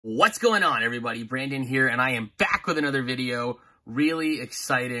What's going on, everybody? Brandon here, and I am back with another video. Really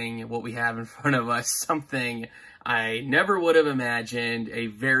exciting what we have in front of us. Something I never would have imagined. A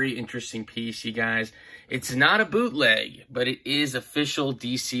very interesting piece, you guys. It's not a bootleg, but it is official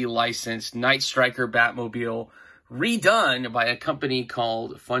DC licensed Night Striker Batmobile, redone by a company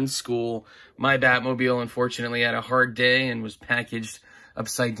called FunSkool. My Batmobile, unfortunately, had a hard day and was packaged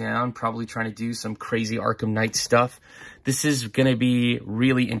upside down, probably trying to do some crazy Arkham Knight stuff. This is going to be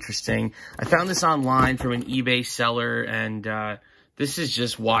really interesting. I found this online from an eBay seller, and this is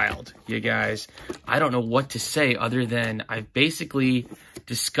just wild, you guys. I don't know what to say other than I've basically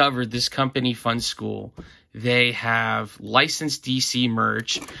discovered this company, FunSkool. They have licensed DC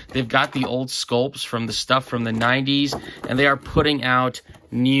merch. They've got the old sculpts from the stuff from the 90s, and they are putting out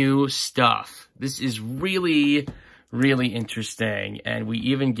new stuff. This is really interesting, and we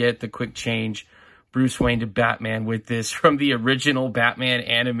even get the quick change Bruce Wayne to Batman with this from the original Batman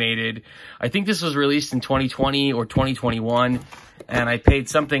animated. I think this was released in 2020 or 2021, and I paid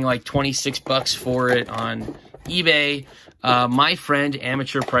something like 26 bucks for it on eBay. My friend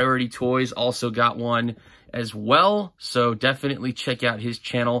Amateur Priority Toys also got one as well, so definitely check out his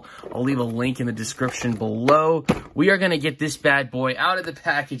channel. I'll leave a link in the description below. We are going to get this bad boy out of the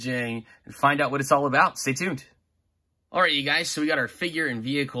packaging and find out what it's all about. Stay tuned. All right, you guys, so we got our figure and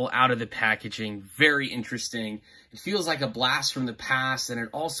vehicle out of the packaging. Very interesting. It feels like a blast from the past, and it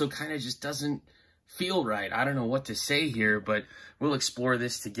also kind of just doesn't feel right. I don't know what to say here, but we'll explore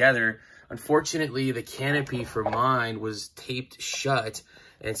this together. Unfortunately, the canopy for mine was taped shut,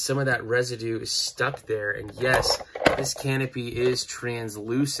 and some of that residue is stuck there. And yes, this canopy is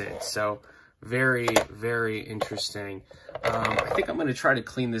translucent, so very interesting. I think I'm going to try to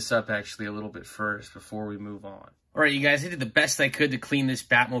clean this up actually a little bit first before we move on. All right, you guys, I did the best I could to clean this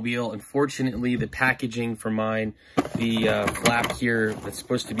Batmobile. Unfortunately, the packaging for mine, the flap here that's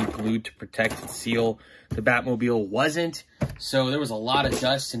supposed to be glued to protect and seal the Batmobile wasn't. So there was a lot of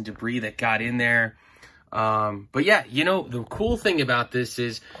dust and debris that got in there. But yeah, you know, the cool thing about this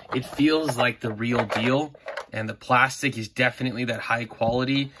is it feels like the real deal. And the plastic is definitely that high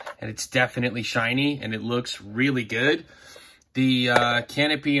quality. And it's definitely shiny. And it looks really good. The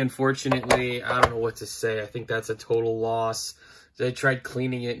canopy, unfortunately, I don't know what to say. I think that's a total loss. I tried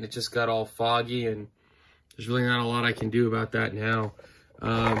cleaning it and it just got all foggy, and there's really not a lot I can do about that now.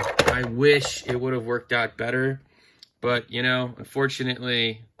 I wish it would have worked out better, but, you know,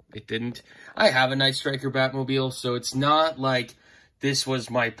 unfortunately, it didn't. I have a Night Striker Batmobile, so it's not like this was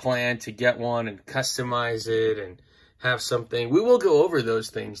my plan to get one and customize it and have something. We will go over those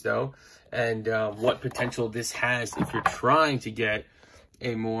things, though, and what potential this has if you're trying to get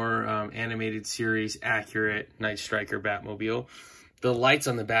a more animated series accurate Night Striker Batmobile. The lights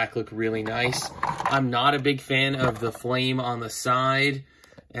on the back look really nice. I'm not a big fan of the flame on the side,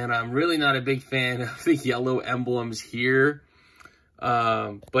 and I'm really not a big fan of the yellow emblems here.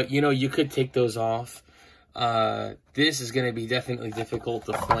 But, you know, you could take those off. This is going to be definitely difficult,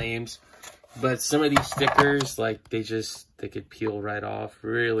 the flames. But some of these stickers, like, they could peel right off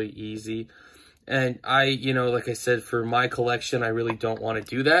really easy. And you know, like I said, for my collection, I really don't want to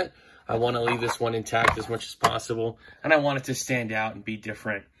do that. I want to leave this one intact as much as possible. And I want it to stand out and be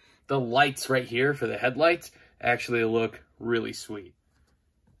different. The lights right here for the headlights actually look really sweet.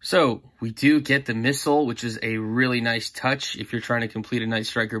 So, we do get the missile, which is a really nice touch if you're trying to complete a Night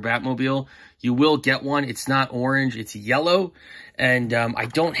Striker Batmobile. You will get one. It's not orange, it's yellow. And I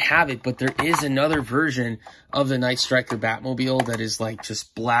don't have it, but there is another version of the Night Striker Batmobile that is like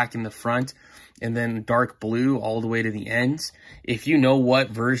just black in the front and then dark blue all the way to the ends. If you know what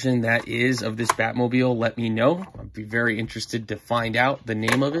version that is of this Batmobile, let me know. I'd be very interested to find out the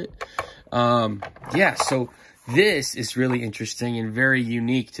name of it. Yeah, so this is really interesting and very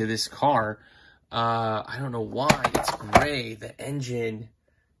unique to this car. I don't know why it's gray. The engine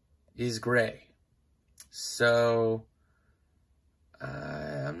is gray. So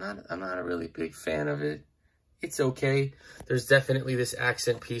I'm not a really big fan of it. It's okay. There's definitely this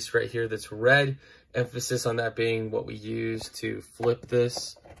accent piece right here that's red. Emphasis on that being what we use to flip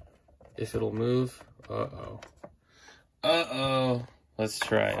this, if it'll move. Uh-oh. Uh-oh. Let's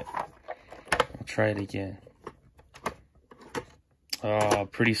try it. I'll try it again. Oh,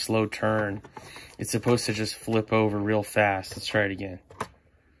 pretty slow turn. It's supposed to just flip over real fast. Let's try it again.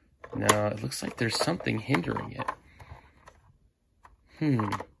 No, it looks like there's something hindering it.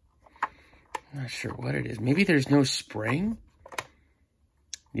 I'm not sure what it is. Maybe there's no spring?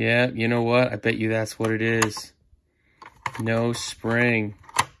 Yeah, you know what? I bet you that's what it is. No spring.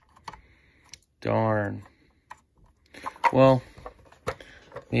 Darn. Well,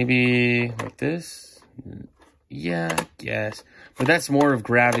 maybe like this? Yeah, I guess. but that's more of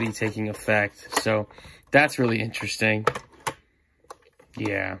gravity taking effect. So that's really interesting.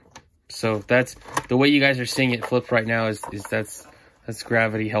 Yeah. So that's the way you guys are seeing it flip right now is that's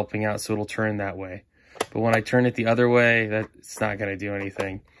gravity helping out, so it'll turn that way. But when I turn it the other way, it's not going to do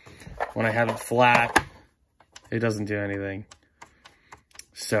anything. When I have it flat, it doesn't do anything.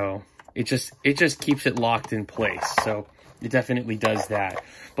 So it just keeps it locked in place. So it definitely does that.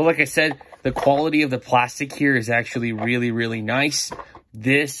 But like I said, the quality of the plastic here is actually really, really nice.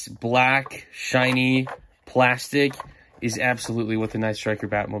 This black, shiny plastic is absolutely what the Night Striker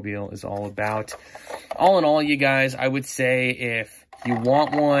Batmobile is all about. All in all, you guys, I would say if you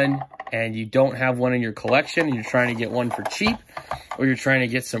want one and you don't have one in your collection and you're trying to get one for cheap, or you're trying to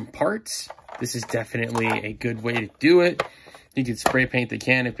get some parts, this is definitely a good way to do it. You could spray paint the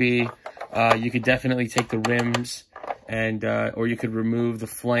canopy. You could definitely take the rims and or you could remove the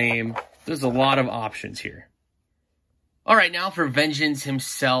flame. There's a lot of options here. All right, now for Vengeance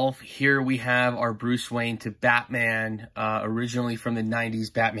himself, here we have our Bruce Wayne to Batman, originally from the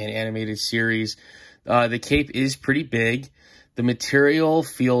 90s Batman animated series. The cape is pretty big. The material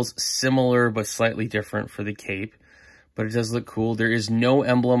feels similar but slightly different for the cape, but it does look cool. There is no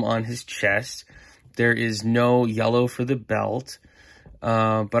emblem on his chest. There is no yellow for the belt.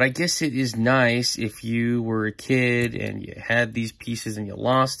 But I guess it is nice if you were a kid and you had these pieces and you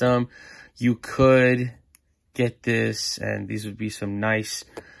lost them, you could get this, and these would be some nice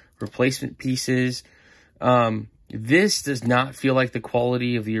replacement pieces. This does not feel like the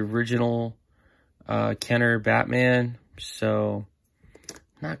quality of the original Kenner Batman, so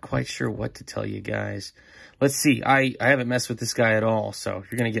not quite sure what to tell you guys. Let's see. I haven't messed with this guy at all, so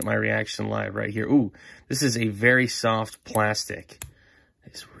you're going to get my reaction live right here. Ooh, this is a very soft plastic.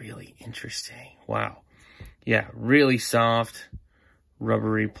 It's really interesting. Wow. Yeah, really soft,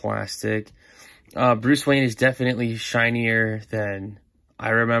 rubbery plastic. Bruce Wayne is definitely shinier than I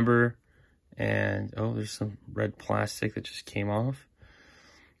remember. And, oh, there's some red plastic that just came off.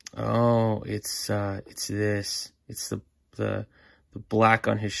 Oh, it's this. It's the black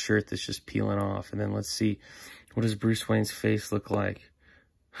on his shirt that's just peeling off. And then let's see, what does Bruce Wayne's face look like?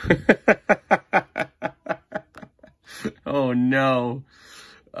 Oh, no.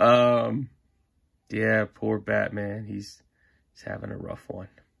 Yeah, poor Batman. He's having a rough one.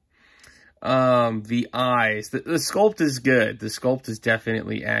 The eyes, the sculpt is good. The sculpt is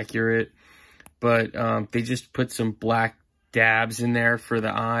definitely accurate, but they just put some black dabs in there for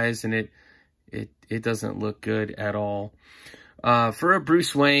the eyes, and it doesn't look good at all. For a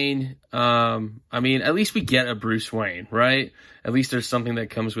Bruce Wayne, I mean, at least we get a Bruce Wayne, right? At least there's something that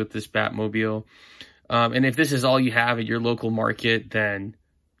comes with this Batmobile. And if this is all you have at your local market, then,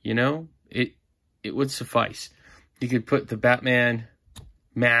 you know, it would suffice. You could put the Batman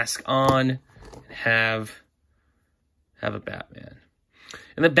mask on and have a Batman.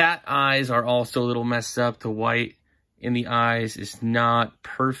 And the bat eyes are also a little messed up. The white in the eyes is not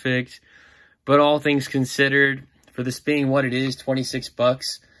perfect, but all things considered, for this being what it is, 26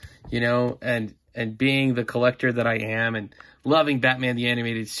 bucks, you know, and being the collector that I am and loving Batman the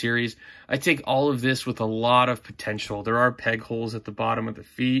Animated Series, I take all of this with a lot of potential. There are peg holes at the bottom of the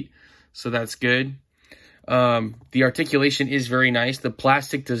feet, so that's good. The articulation is very nice. The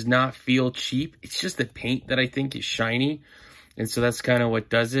plastic does not feel cheap. It's just the paint that I think is shiny. And so that's kind of what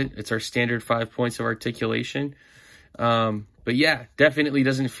does it. It's our standard 5 points of articulation. But yeah, definitely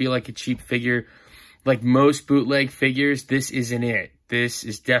doesn't feel like a cheap figure. Like most bootleg figures, this isn't it. This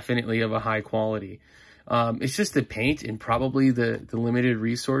is definitely of a high quality. It's just the paint and probably the limited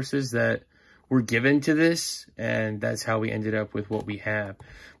resources that were given to this. And that's how we ended up with what we have.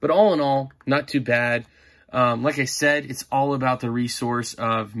 But all in all, not too bad. Like I said, it's all about the resource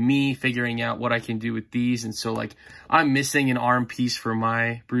of me figuring out what I can do with these. And so, like, I'm missing an arm piece for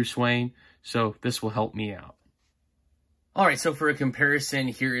my Bruce Wayne, so this will help me out. All right, so for a comparison,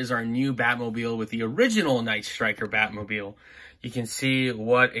 here is our new Batmobile with the original Night Striker Batmobile. You can see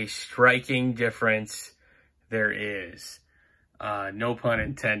what a striking difference there is. No pun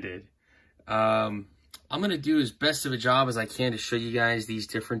intended. I'm going to do as best of a job as I can to show you guys these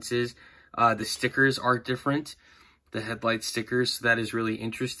differences. The stickers are different, the headlight stickers, so that is really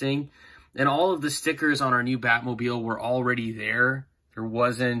interesting. And all of the stickers on our new Batmobile were already there. There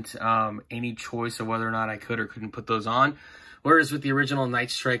wasn't any choice of whether or not I could or couldn't put those on. Whereas with the original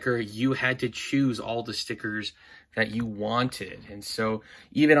Night Striker, you had to choose all the stickers that you wanted. And so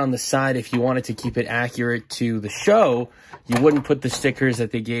even on the side, if you wanted to keep it accurate to the show, you wouldn't put the stickers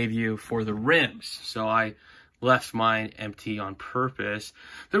that they gave you for the rims. So I left mine empty on purpose.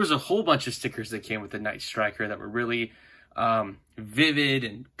 There was a whole bunch of stickers that came with the Night Striker that were really vivid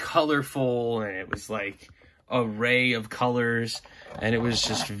and colorful, and it was like, array of colors, and it was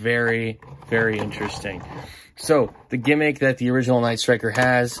just very, very interesting. So the gimmick that the original Night Striker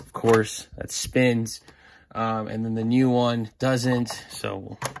has, of course, that spins, and then the new one doesn't. So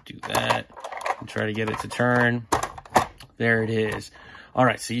we'll do that and try to get it to turn. There it is. All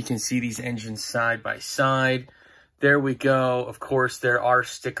right, so you can see these engines side by side. There we go. Of course, there are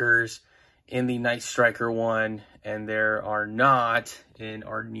stickers in the Night Striker one, and there are not in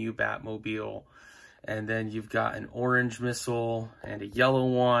our new Batmobile. And then you've got an orange missile and a yellow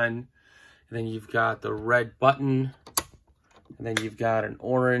one. And then you've got the red button. And then you've got an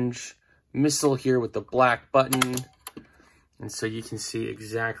orange missile here with the black button. And so you can see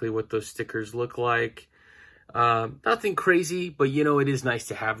exactly what those stickers look like. Nothing crazy, but you know, it is nice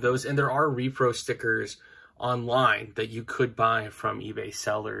to have those. And there are repro stickers online that you could buy from eBay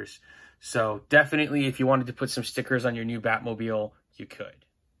sellers. So definitely, if you wanted to put some stickers on your new Batmobile, you could.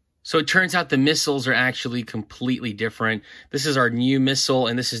 So it turns out the missiles are actually completely different. This is our new missile,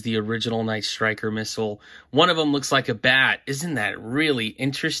 and this is the original Night Striker missile. One of them looks like a bat. Isn't that really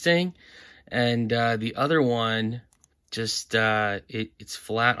interesting? And the other one, just it's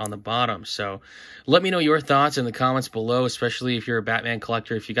flat on the bottom. So let me know your thoughts in the comments below, especially if you're a Batman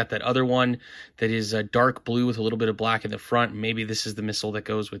collector. If you got that other one that is dark blue with a little bit of black in the front, maybe this is the missile that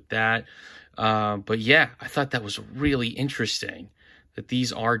goes with that. But yeah, I thought that was really interesting, that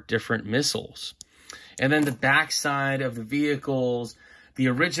these are different missiles. And then the back side of the vehicles, the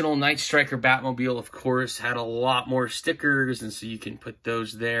original Night Striker Batmobile, of course, had a lot more stickers, and so you can put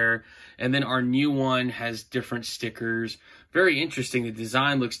those there. And then our new one has different stickers. Very interesting. The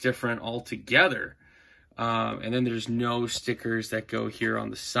design looks different altogether. And then there's no stickers that go here on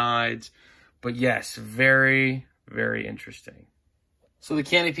the sides. But yes, very, very interesting. So the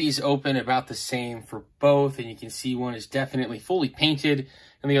canopies open about the same for both, and you can see one is definitely fully painted,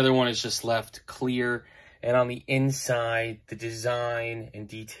 and the other one is just left clear. And on the inside, the design and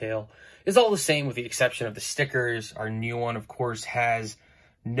detail is all the same with the exception of the stickers. Our new one, of course, has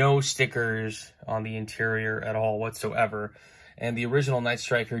no stickers on the interior at all whatsoever. And the original Night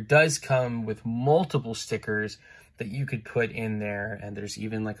Striker does come with multiple stickers that you could put in there. And there's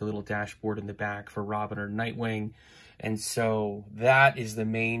even like a little dashboard in the back for Robin or Nightwing. And so that is the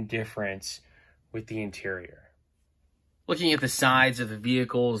main difference with the interior. Looking at the sides of the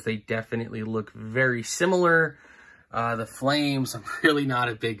vehicles, they definitely look very similar. The flames, I'm really not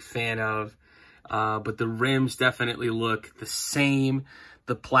a big fan of, but the rims definitely look the same.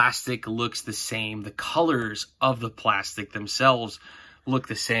 The plastic looks the same. The colors of the plastic themselves look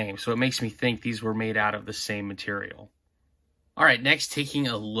the same. So it makes me think these were made out of the same material. All right, next, taking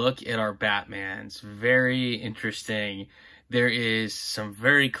a look at our Batmans. Very interesting. There is some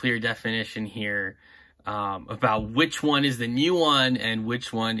very clear definition here about which one is the new one and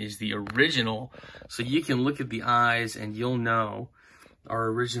which one is the original. So you can look at the eyes and you'll know our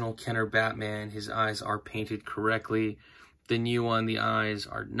original Kenner Batman, his eyes are painted correctly. The new one, the eyes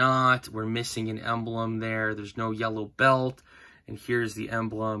are not. We're missing an emblem there. There's no yellow belt. And here's the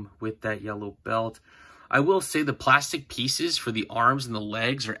emblem with that yellow belt. I will say the plastic pieces for the arms and the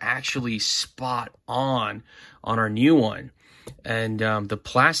legs are actually spot on our new one. And the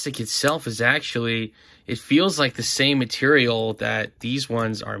plastic itself is actually, it feels like the same material that these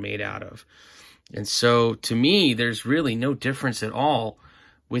ones are made out of. And so to me, there's really no difference at all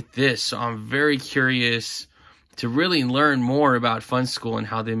with this. So I'm very curious to really learn more about FunSkool and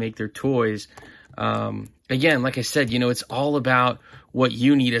how they make their toys. Again, like I said, you know, it's all about what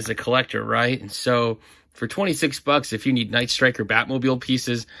you need as a collector, right? And so for 26 bucks, if you need Night Striker Batmobile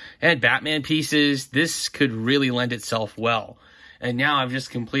pieces and Batman pieces, this could really lend itself well. And now I've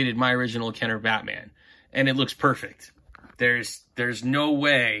just completed my original Kenner Batman, and it looks perfect. There's no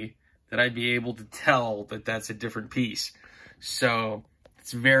way that I'd be able to tell that that's a different piece. So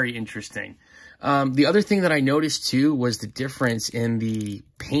it's very interesting. The other thing that I noticed too was the difference in the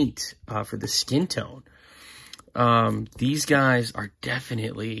paint for the skin tone. These guys are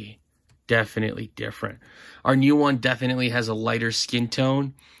definitely different. Our new one definitely has a lighter skin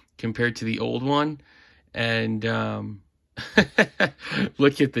tone compared to the old one. And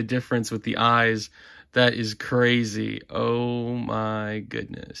look at the difference with the eyes. That is crazy. Oh my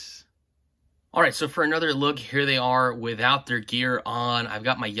goodness. All right, so for another look, here they are without their gear on. I've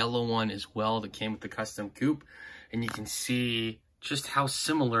got my yellow one as well that came with the custom coupe. And you can see just how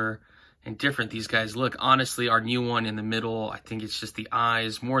similar and different these guys look. Honestly, our new one in the middle, I think it's just the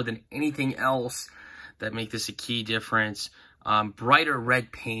eyes more than anything else that make this a key difference. Brighter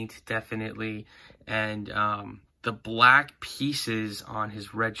red paint, definitely. And the black pieces on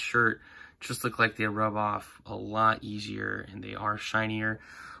his red shirt just look like they rub off a lot easier and they are shinier.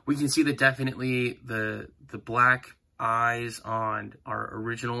 we can see that definitely the black eyes on our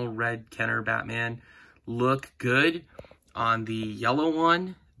original red Kenner Batman look good. On the yellow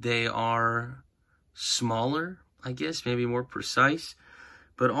one, they are smaller, I guess, maybe more precise.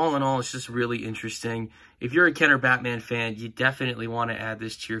 But all in all, it's just really interesting. If you're a Kenner Batman fan, you definitely want to add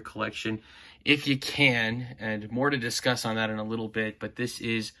this to your collection if you can. And more to discuss on that in a little bit, but this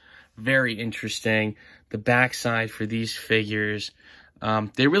is very interesting. The backside for these figures,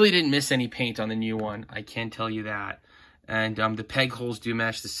 they really didn't miss any paint on the new one, I can tell you that. And the peg holes do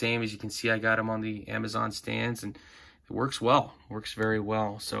match the same. As you can see, I got them on the Amazon stands, and it works well, works very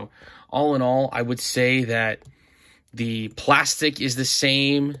well. So all in all, I would say that the plastic is the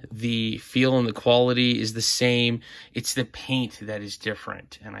same, the feel and the quality is the same. It's the paint that is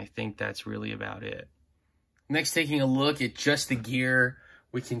different, and I think that's really about it. Next, taking a look at just the gear,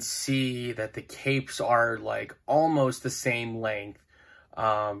 we can see that the capes are like almost the same length.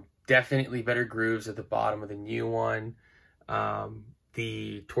 Definitely better grooves at the bottom of the new one.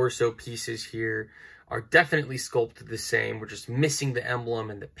 The torso pieces here are definitely sculpted the same. We're just missing the emblem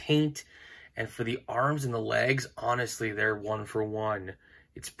and the paint. And for the arms and the legs, honestly, they're one for one.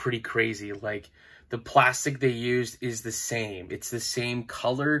 It's pretty crazy. Like, the plastic they used is the same. It's the same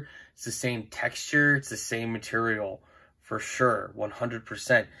color. It's the same texture. It's the same material, for sure,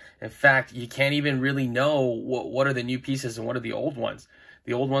 100%. In fact, you can't even really know what are the new pieces and what are the old ones.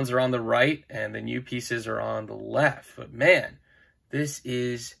 The old ones are on the right, and the new pieces are on the left. But man, this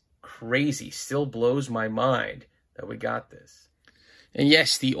is crazy. Still blows my mind that we got this. And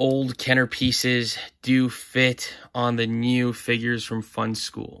yes, the old Kenner pieces do fit on the new figures from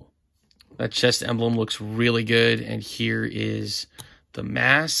FunSkool. That chest emblem looks really good. And here is the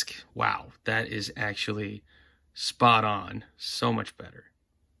mask. Wow, that is actually spot on. So much better.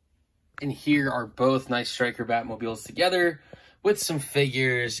 And here are both Night Striker Batmobiles together with some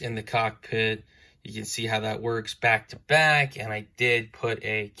figures in the cockpit. You can see how that works back to back. And I did put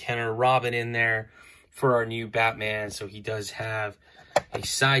a Kenner Robin in there for our new Batman. So he does have a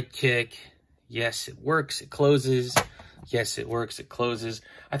sidekick. Yes, it works. It closes. Yes, it works. It closes.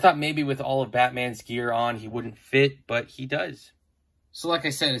 I thought maybe with all of Batman's gear on, he wouldn't fit, but he does. So like I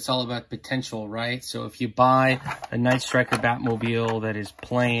said, it's all about potential, right? So if you buy a Night Striker Batmobile that is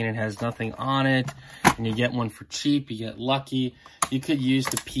plain and has nothing on it, and you get one for cheap, you get lucky, you could use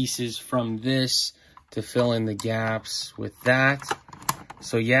the pieces from this to fill in the gaps with that.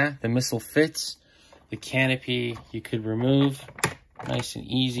 So yeah, the missile fits. The canopy you could remove. Nice and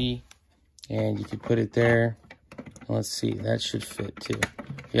easy. And you could put it there. Let's see, that should fit too.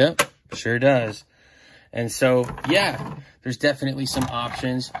 Yep, sure does. And so, yeah, there's definitely some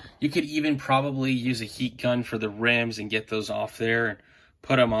options. You could even probably use a heat gun for the rims and get those off there and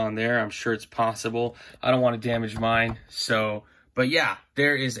put them on there. I'm sure it's possible. I don't want to damage mine. So, but yeah,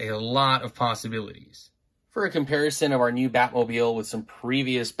 there is a lot of possibilities. For a comparison of our new Batmobile with some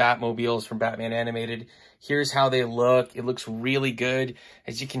previous Batmobiles from Batman Animated, here's how they look. It looks really good.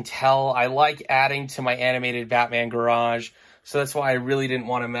 As you can tell, I like adding to my animated Batman garage, so that's why I really didn't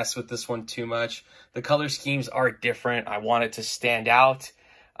want to mess with this one too much. The color schemes are different. I want it to stand out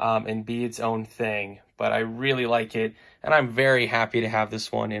and be its own thing, but I really like it, and I'm very happy to have this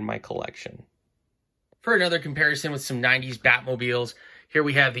one in my collection. For another comparison with some 90s Batmobiles, here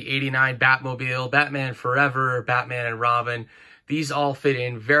we have the 89 Batmobile, Batman Forever, Batman and Robin. These all fit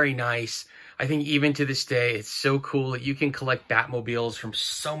in very nice. I think even to this day, it's so cool that you can collect Batmobiles from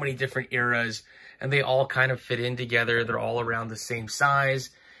so many different eras, and they all kind of fit in together. They're all around the same size,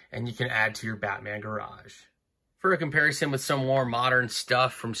 and you can add to your Batman garage. For a comparison with some more modern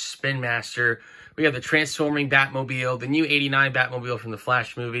stuff from Spin Master, we have the Transforming Batmobile, the new 89 Batmobile from the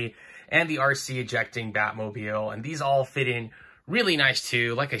Flash movie, and the RC Ejecting Batmobile, and these all fit in really nice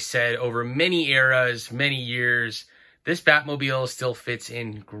too. Like I said, over many eras, many years, this Batmobile still fits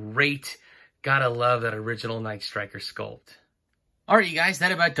in great. Gotta love that original Night Striker sculpt. Alright, you guys,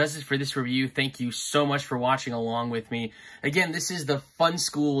 that about does it for this review. Thank you so much for watching along with me. Again, this is the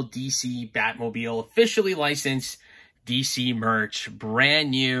FunSkool DC Batmobile, officially licensed DC merch,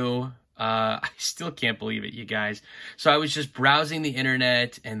 brand new. I still can't believe it, you guys. So I was just browsing the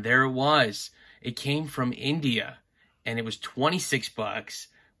internet, and there it was. It came from India, and it was 26 bucks.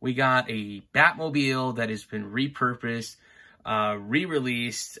 We got a Batmobile that has been repurposed,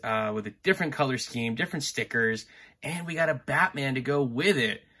 re-released with a different color scheme, different stickers, and we got a Batman to go with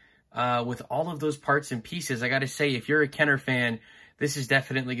it with all of those parts and pieces. I gotta say, if you're a Kenner fan, this is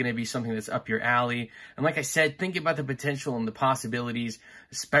definitely going to be something that's up your alley. And like I said, think about the potential and the possibilities,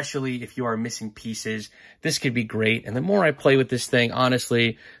 especially if you are missing pieces. This could be great. And the more I play with this thing,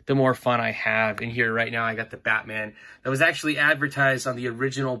 honestly, the more fun I have. And here right now, I got the Batman that was actually advertised on the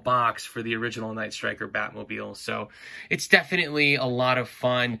original box for the original Night Striker Batmobile. So it's definitely a lot of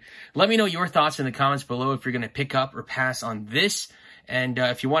fun. Let me know your thoughts in the comments below if you're going to pick up or pass on this. And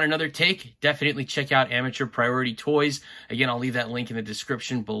if you want another take, definitely check out Amateur Priority Toys. Again, I'll leave that link in the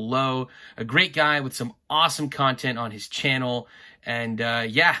description below. A great guy with some awesome content on his channel. And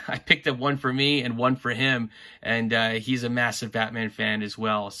yeah, I picked up one for me and one for him. And he's a massive Batman fan as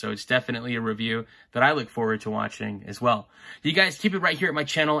well. So it's definitely a review that I look forward to watching as well. You guys keep it right here at my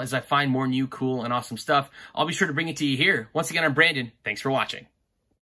channel as I find more new, cool, and awesome stuff. I'll be sure to bring it to you here. Once again, I'm Brandon. Thanks for watching.